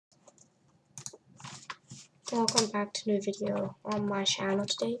Welcome back to a new video on my channel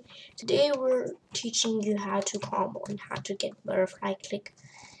today. Today we're teaching you how to combo and how to get butterfly click.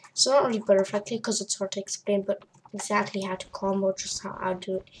 So not really butterfly click because it's hard to explain, but exactly how to combo, just how I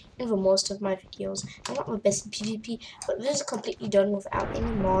do it in for most of my videos. I'm not the best in PvP, but this is completely done without any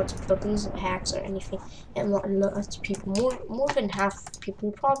mods, plugins, hacks, or anything. And lots of people, more than half of people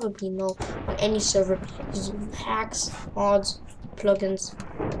you probably know on any server, use hacks, mods, plugins,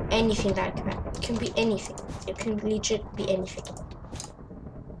 anything that can be anything. It can legit be anything.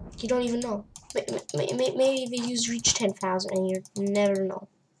 You don't even know. Maybe they reach 10,000 and you never know.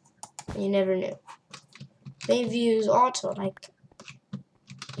 You never knew. Maybe you use auto, like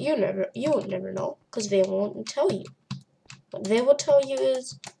you would never know, because they won't tell you. What they will tell you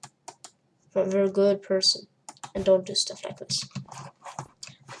is they're a good person and don't do stuff like this.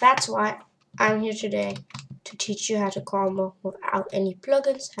 That's why I'm here today to teach you how to combo without any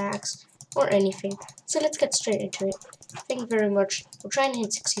plugins, hacks, or anything. So let's get straight into it. Thank you very much. We're trying to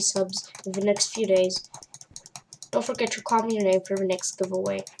hit 60 subs in the next few days. Don't forget to comment your name for the next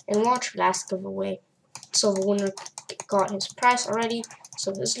giveaway and watch the last giveaway. So the winner got his prize already.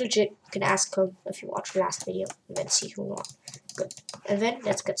 So this is legit. You can ask him if you watch the last video and then see who won. Good. And then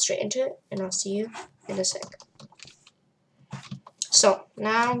let's get straight into it, and I'll see you in a sec. So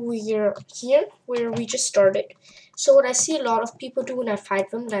now we're here where we just started. So what I see a lot of people do when I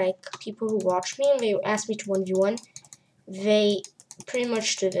fight them, like people who watch me and they ask me to 1v1, they pretty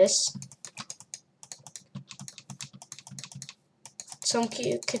much do this. Some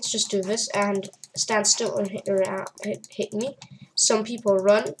kids just do this and stand still and hit me. Some people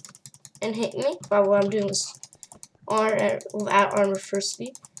run and hit me, but what I'm doing is without armor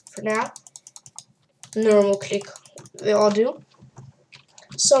firstly, for now. Normal click, they all do.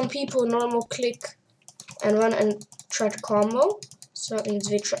 Some people normal click and run and try to combo, so that means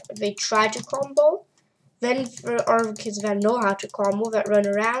they try to combo. Then there are kids that know how to combo, that run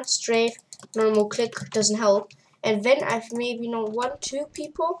around, strafe, normal click doesn't help. And then I've maybe known 1-2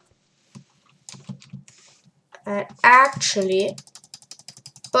 people that actually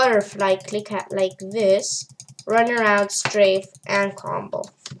butterfly click like this, run around, strafe, and combo.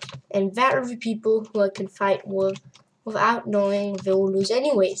 And that are the people who I can fight with without knowing they will lose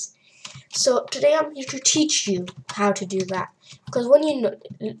anyways. So today I'm here to teach you how to do that, because when you know,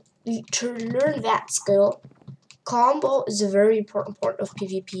 to learn that skill, combo is a very important part of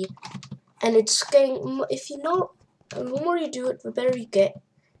PvP, and it's getting, if you know, the more you do it, the better you get.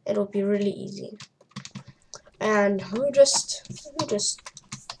 It'll be really easy. And you just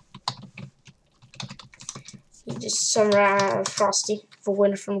some Frosty, the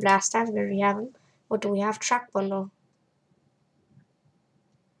winner from last time. There we have him. What do we have? Track bundle.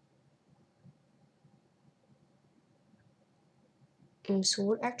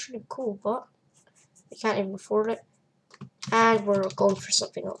 Sword, actually cool, but we can't even afford it. And we're going for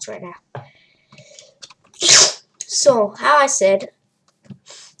something else right now. So, how I said,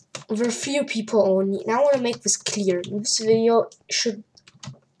 there are few people only. Now I want to make this clear. This video should...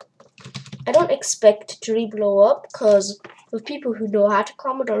 I don't expect it to really blow up, because the people who know how to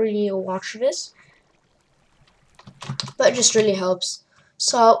comment don't really watch this. But it just really helps.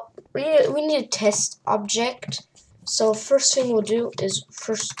 So, we need a test object. So first thing we'll do is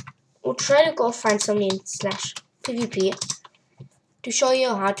we'll try to go find somebody in /PvP to show you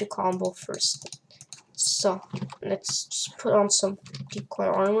how to combo first. So let's just put on some decoy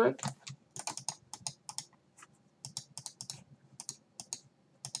armor.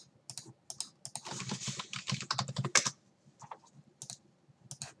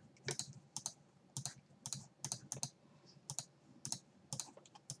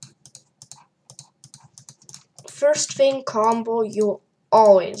 First thing, combo, you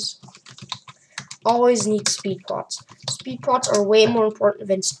always need speed pots. Speed pots are way more important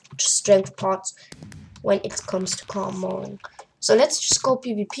than strength pots when it comes to comboing. So let's just go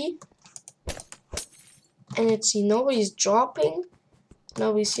PvP. And let's see, nobody's dropping.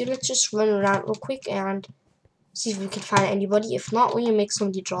 Nobody's here. Let's just run around real quick and see if we can find anybody. If not, we can make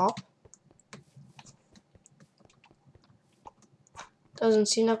somebody drop. Doesn't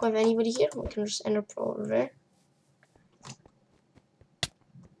seem like we have anybody here. We can just enter pro over there.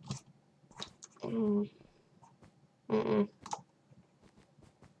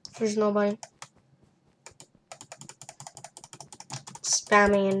 There's nobody.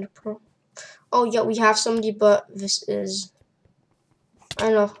 Spamming in the pro. Oh yeah, we have somebody, but this is... I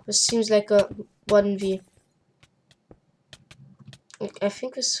don't know, this seems like a 1v. I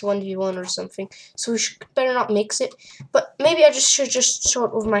think this is 1v1 or something. So we better not mix it. But maybe I should just show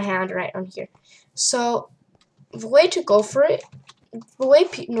it with my hand right on here. So the way to go for it, the way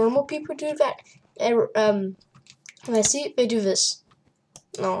normal people do that let's see if they do this.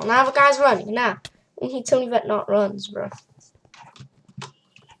 No, now the guy's running. Now, and he told me that not runs, bro.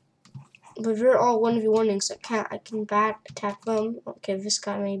 But we're all 1v1ing, so I can back attack them. Okay, this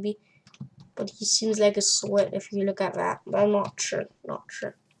guy maybe. But he seems like a sweat if you look at that. But I'm not sure. Not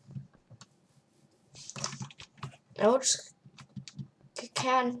sure. I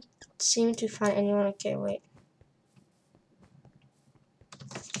can't seem to find anyone. Okay, wait.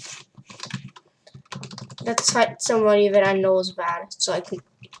 Let's fight somebody that I know is bad, so I can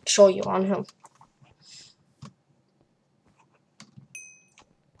show you on him.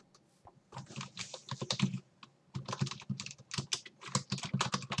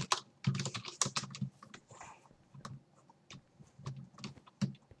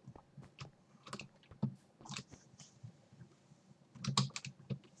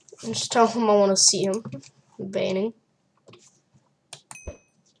 Just tell him I want to see him. Banning.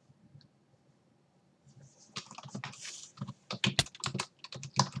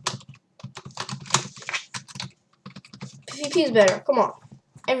 PvP is better. Come on.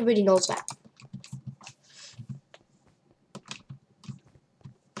 Everybody knows that.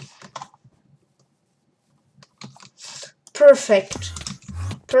 Perfect.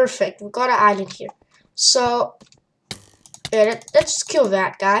 Perfect. We got an island here. So, yeah, let's just kill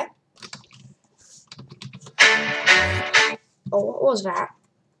that guy. Oh, what was that?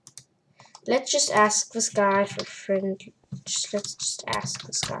 Let's just ask this guy for friend. Let's just ask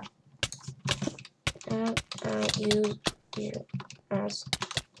this guy. Use you as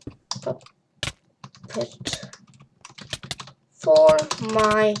puppet for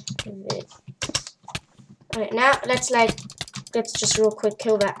my vid. Alright, now let's just real quick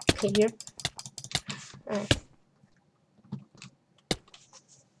kill that kid here. Alright.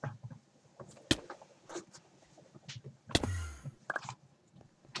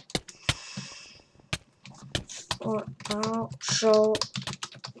 Or I'll show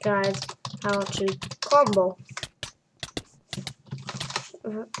guys how to combo.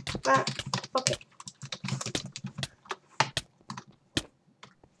 Okay.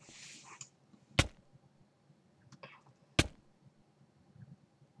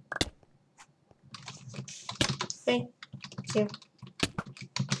 Thank you.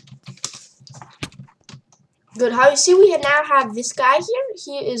 Good. How you see we now have this guy here.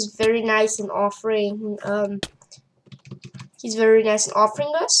 He is very nice in offering. He's very nice in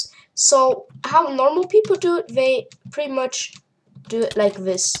offering us. So how normal people do it, they pretty much do it like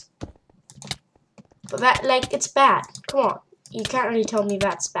this. But that, like, it's bad. Come on. You can't really tell me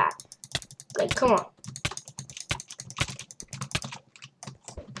that's bad. Like, come on.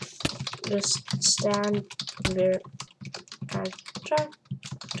 Just stand there and try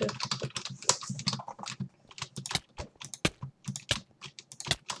to.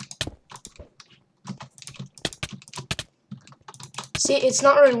 See, it's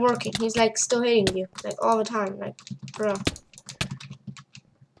not really working. He's like still hitting you, like all the time, like, bro.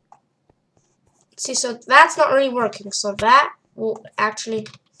 See, so that's not really working. So that will actually.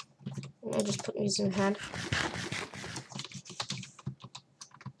 I just put these in hand.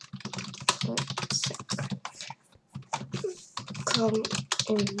 Come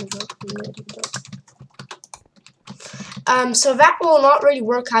in the middle. So that will not really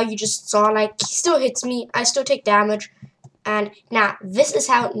work how you just saw. Like, he still hits me. I still take damage. And now this is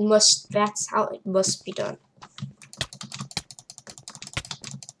how it must. That's how it must be done.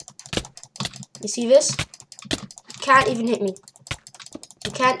 You see this? Can't even hit me.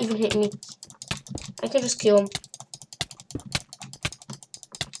 You can't even hit me. I can just kill him.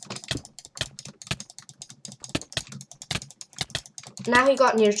 Now he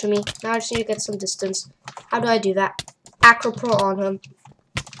got near to me. Now I just need to get some distance. How do I do that? Acro Pro on him.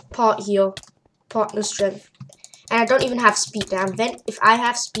 Pot heal. Pot no strength. And I don't even have speed now. Then if I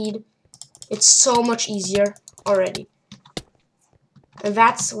have speed, it's so much easier already. And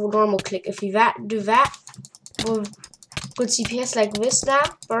that's a normal click. If you do that with good CPS like this now,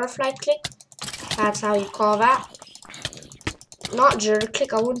 butterfly click, that's how you call that. Not jerk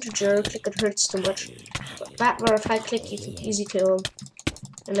click. I wouldn't do jerk click. It hurts too much. But that butterfly click, you can easily kill him.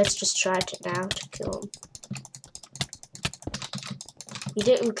 And let's just try it now to kill him. We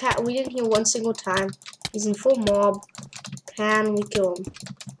didn't heal one single time. He's in full mob. Can we kill him?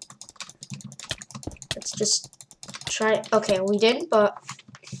 Let's just try. Okay, we didn't, but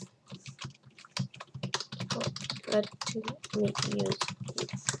let me use.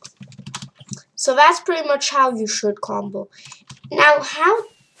 So that's pretty much how you should combo. Now, how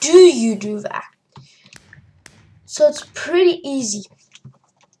do you do that? So it's pretty easy.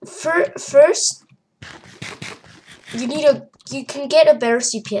 First, you need to you can get a better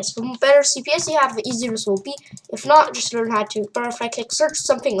CPS. For better CPS, you have the easier this will be. If not, just learn how to butterfly click, search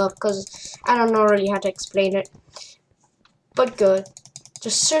something up, because I don't know really how to explain it. But good.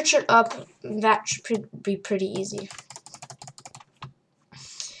 Just search it up. That should be pretty easy.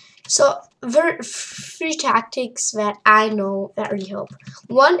 So, three tactics that I know that really help.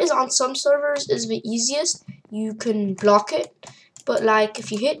 One is on some servers is the easiest. You can block it. But like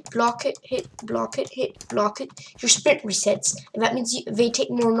if you hit, block it, hit, block it, hit, block it, your sprint resets. And that means they take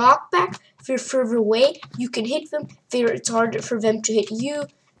more knockback. If you're further away, you can hit them. It's harder for them to hit you.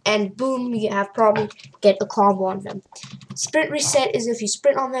 And boom, you have probably get a combo on them. Sprint reset is if you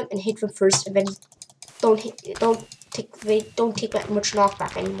sprint on them and hit them first, and then they don't take that much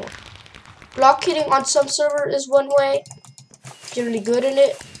knockback anymore. Block hitting on some server is one way. If you're really good in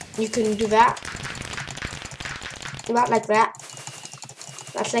it, you can do that. Not like that.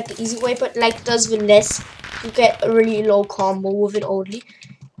 That's like the easy way, but like does the less, you get a really low combo with it only.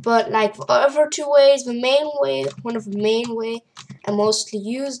 But like the other two ways, the main way, one of the main way I mostly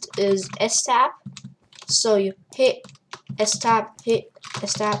used is S-tap. So you hit, S-tap, hit,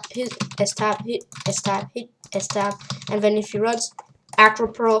 S-tap, hit, S-tap, hit, S-tap, hit, S-tap, and then if you runs Acro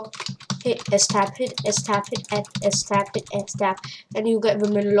Pro, hit, S-tap, hit, S-tap, hit, S-tap, hit, S-tap, and you get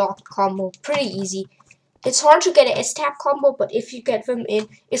them in locked combo. Pretty easy. It's hard to get an S-tap combo, but if you get them in,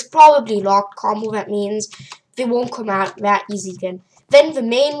 it's probably locked combo. That means they won't come out that easy again. Then the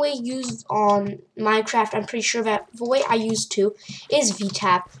main way used on Minecraft, I'm pretty sure that the way I use too, is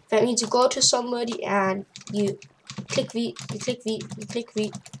V-tap. That means you go to somebody and you click V, you click V, you click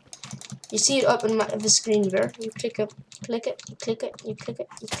V. You see it up in the screen there. You click it, click it, you click it, you click it,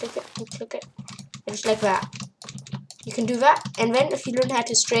 you click it, you click it. And just like that. You can do that, and then if you learn how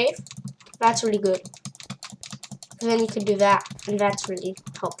to strafe, that's really good. And then you can do that, and that's really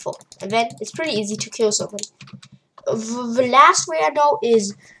helpful. And then it's pretty easy to kill someone. The last way I know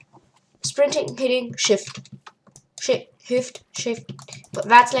is sprinting, hitting, shift. Shift. But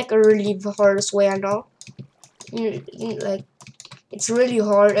that's like the hardest way I know. Like, it's really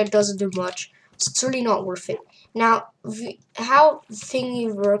hard and doesn't do much. So it's really not worth it. Now, how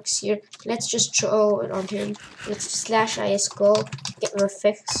thingy works here, let's just show it on him. Let's /ISGO, get the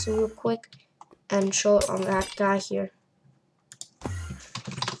effects real quick, and show it on that guy here.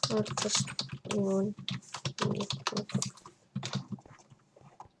 Just one.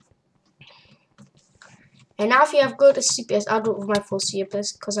 And now if you have good CPS, I'll do it with my full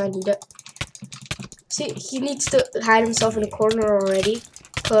CPS because I need it. See, he needs to hide himself in a corner already,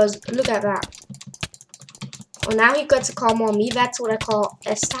 because look at that. Well, now he gets a combo on me. That's what I call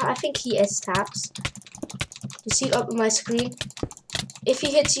S-tap. I think he S-taps. You see it up on my screen? If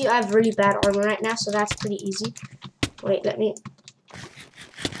he hits you, I have really bad armor right now, so that's pretty easy. Wait, let me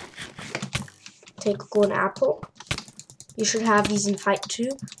take a golden apple. You should have these in fight too.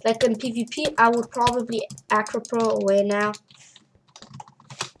 Like in PvP, I would probably Acro Pro away now.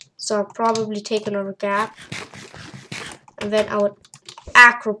 So I'll probably take another gap. And then I would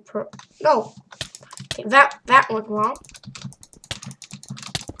Acro Pro. No. Okay, that went wrong.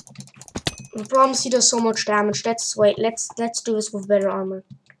 The problem is he does so much damage. Let's do this with better armor.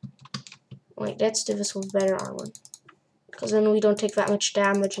 Wait, let's do this with better armor. Because then we don't take that much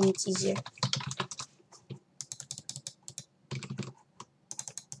damage and it's easier.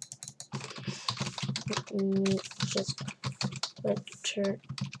 Just better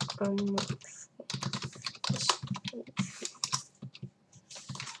armor.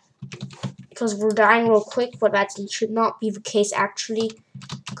 Because we're dying real quick, but that should not be the case actually.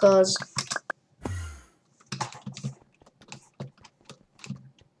 Because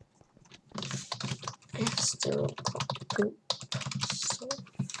still poop. So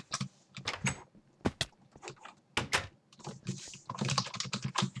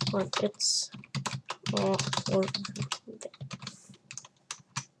but it's all for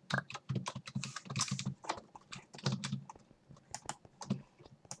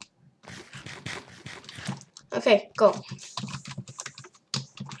okay, go.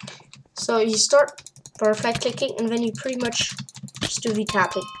 So you start butterfly clicking and then you pretty much just do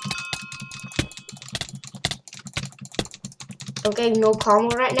V-tapping. Okay, no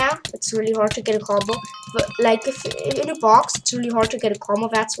combo right now. It's really hard to get a combo. But like if in a box, it's really hard to get a combo.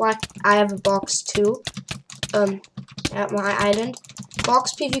 That's why I have a box too. At my island.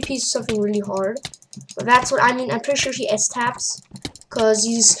 Box PvP is something really hard. But that's what I mean. I'm pretty sure he S-taps. Cause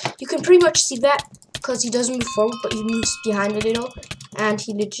you can pretty much see that. Because he doesn't move forward, but he moves behind a little. And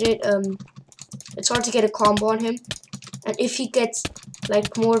he legit, it's hard to get a combo on him. And if he gets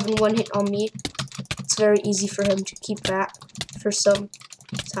like more than one hit on me, it's very easy for him to keep that for some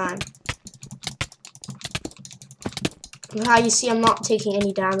time. How you see I'm not taking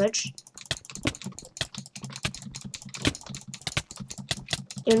any damage.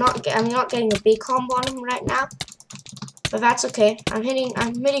 I'm not getting a big combo on him right now, but that's okay. I'm hitting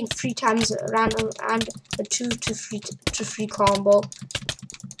 3 times around and a 2 to 3 combo.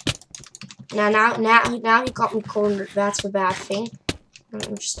 Now he got me cornered. That's a bad thing.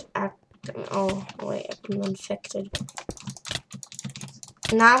 I'm just oh wait, I'm infected.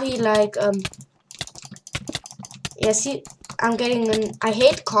 Now he like yeah, see, I'm getting an. I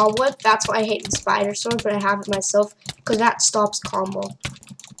hate Cobweb. That's why I hate the Spider Sword, but I have it myself because that stops combo.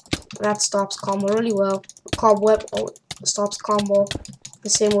 That stops combo really well. Cobweb stops combo the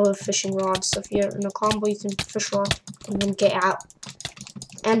same way with fishing rod. So if you're in a combo, you can fish rod and then get out.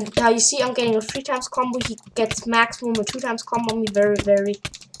 And you see, I'm getting a 3 times combo. He gets maximum a 2 times combo on me. Very.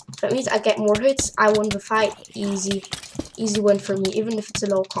 That means I get more hits. I win the fight. Easy win for me, even if it's a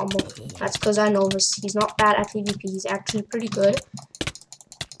low combo. That's because I know this. He's not bad at PvP. He's actually pretty good.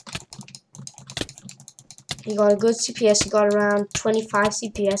 He got a good CPS. He got around 25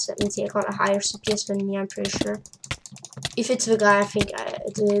 CPS. That means he got a higher CPS than me, I'm pretty sure. If it's the guy, I think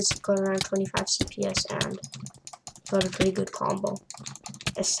it is. He got around 25 CPS and got a pretty good combo.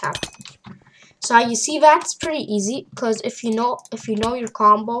 Let's have. So you see, that's pretty easy because if you know your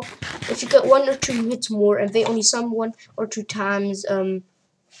combo, if you get 1 or 2 hits more and they only sum 1 or 2 times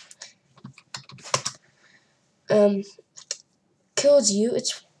kills you,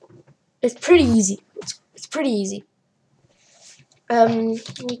 it's pretty easy. It's pretty easy.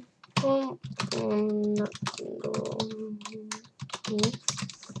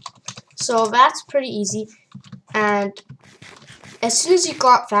 So that's pretty easy, and as soon as you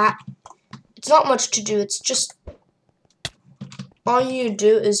got that, it's not much to do. It's just all you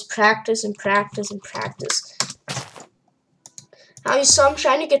do is practice and practice and practice. Now you saw I'm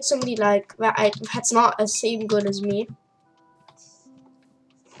trying to get somebody like that. That's not as same good as me.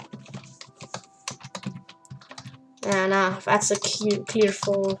 Nah, that's a clear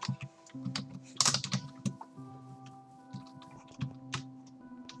fall.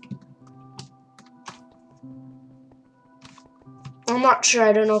 I'm not sure.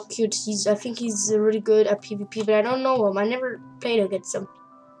 I don't know Cute. I think he's really good at PvP, but I don't know him. I never played against him.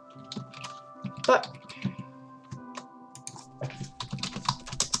 But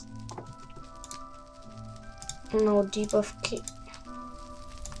no debuff kit.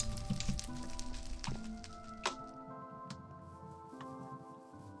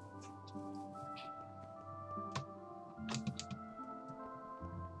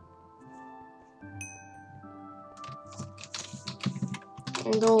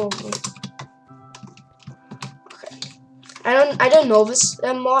 No. Okay. I don't know this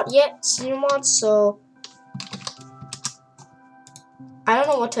mod yet, senior mod, so I don't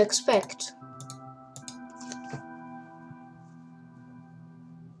know what to expect.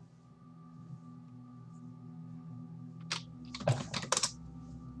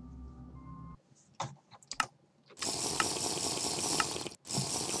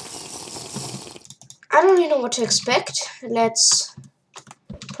 I don't really know what to expect. Let's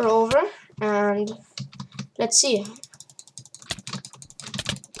put over and let's see.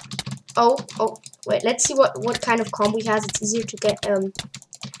 Oh, wait, let's see what kind of combo he has. It's easier to get,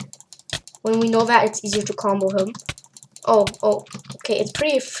 when we know that, it's easier to combo him. Oh, okay, it's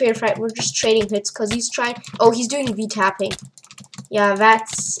pretty fair fight. We're just trading hits because he's trying, he's doing V-tapping. Yeah,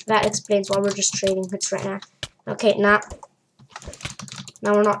 that explains why we're just trading hits right now. Okay, now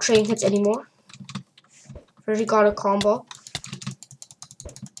we're not trading hits anymore. Already got a combo.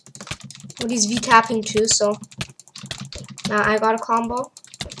 But he's V-tapping too, so now I got a combo.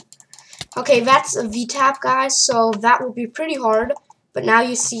 Okay, that's a V-tap, guys, so that will be pretty hard. But now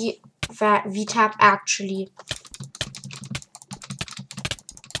you see that V-tap actually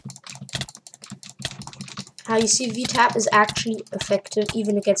V-tap is actually effective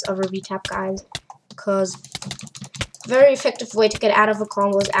even against other V-tap guys, because very effective way to get out of a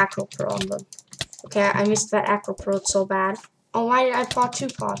combo is Acro Pro on them. Okay, I missed that Acro Pro, it's so bad. Oh, why did I pot 2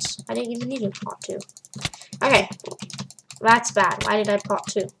 pots? I didn't even need a pot 2. Okay, that's bad. Why did I pot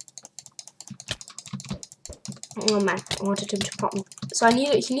 2? Oh man, I wanted him to pot me. So he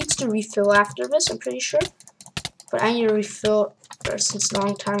needs to refill after this, I'm pretty sure. But I need to refill since a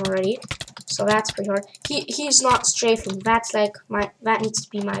long time already. So that's pretty hard. He's not strafing. That's like that needs to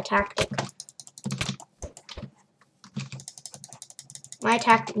be my tactic. My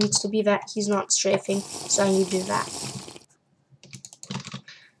tactic needs to be that he's not strafing, so I need to do that.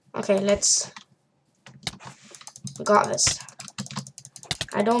 Okay, got this.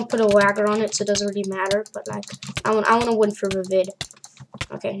 I don't put a wagger on it, so it doesn't really matter, but like I want to win for the vid.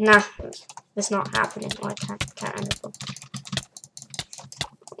 Okay, nah, it's not happening. Oh, I can't enter.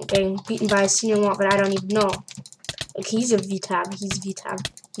 getting beaten by a senior one, but I don't even know. Like, he's a VTAB. He's VTAB.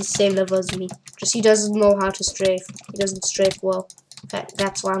 He's same level as me. Just he doesn't know how to strafe. He doesn't strafe well.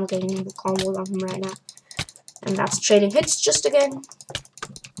 That's why I'm getting the combo on him right now. And that's trading hits just again.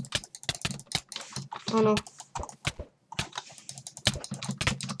 Oh no.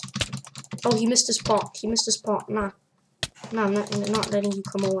 Oh, he missed his pot. He missed his pot. Nah. No, I'm not letting you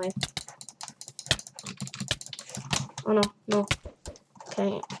come away. Oh no, no.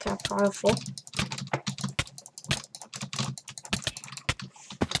 Okay, powerful.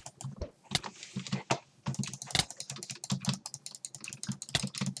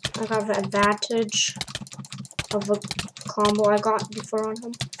 I got the advantage of a combo I got before on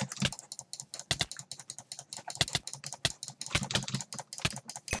him.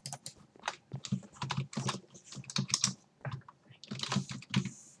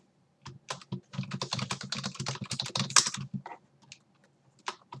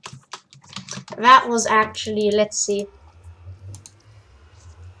 That was actually, let's see.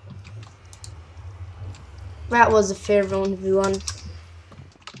 That was a fair 1v1.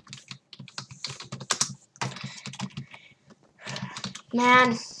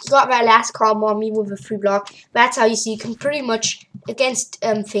 Man, he got that last combo on me with a free block. That's how you see you can pretty much against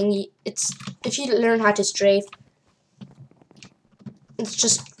thingy. It's if you learn how to strafe, it's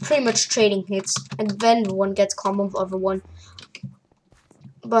just pretty much trading hits, and then one gets combo of other one.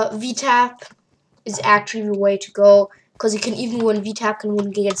 But VTAP is actually the way to go, because you can even win. VTAP can win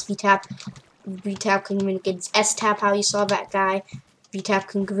against VTAP. VTAP can win against S-Tap, how you saw that guy. VTAP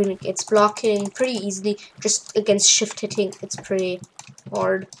can win against blocking pretty easily. Just against shift hitting, it's pretty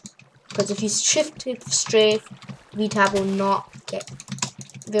hard. Because if you shift hit strafe, VTAP will not get.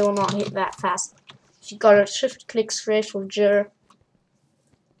 They will not hit that fast. If you got a shift click strafe with Jir,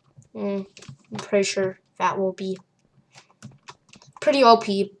 I'm pretty sure that will be pretty OP.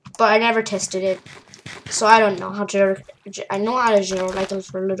 But I never tested it, so I don't know how Jir. I know how to Jir like it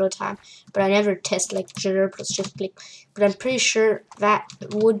for a little time, but I never test like Jir plus shift click. But I'm pretty sure that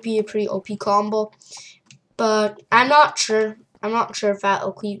would be a pretty OP combo. But I'm not sure. I'm not sure if that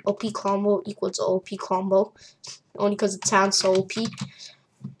OP combo equals OP combo, only because it sounds so OP.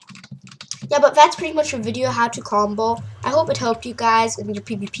 Yeah, but that's pretty much a video how to combo. I hope it helped you guys in your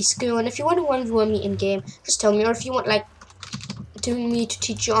PvP skill. And if you want to 1v1 me in game, just tell me. Or if you want like me to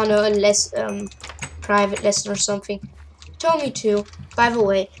teach you on a less private lesson or something, tell me too. By the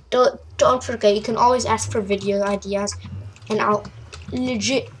way, don't forget, you can always ask for video ideas, and I'll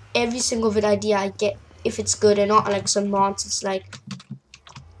legit every single video idea I get, if it's good and not like some nonsense like,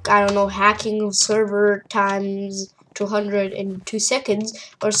 I don't know, hacking of server times 200 in 2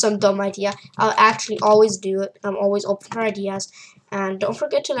 seconds or some dumb idea. I'll actually always do it. I'm always open for ideas. And don't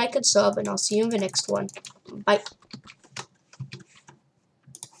forget to like and sub, and I'll see you in the next one. Bye.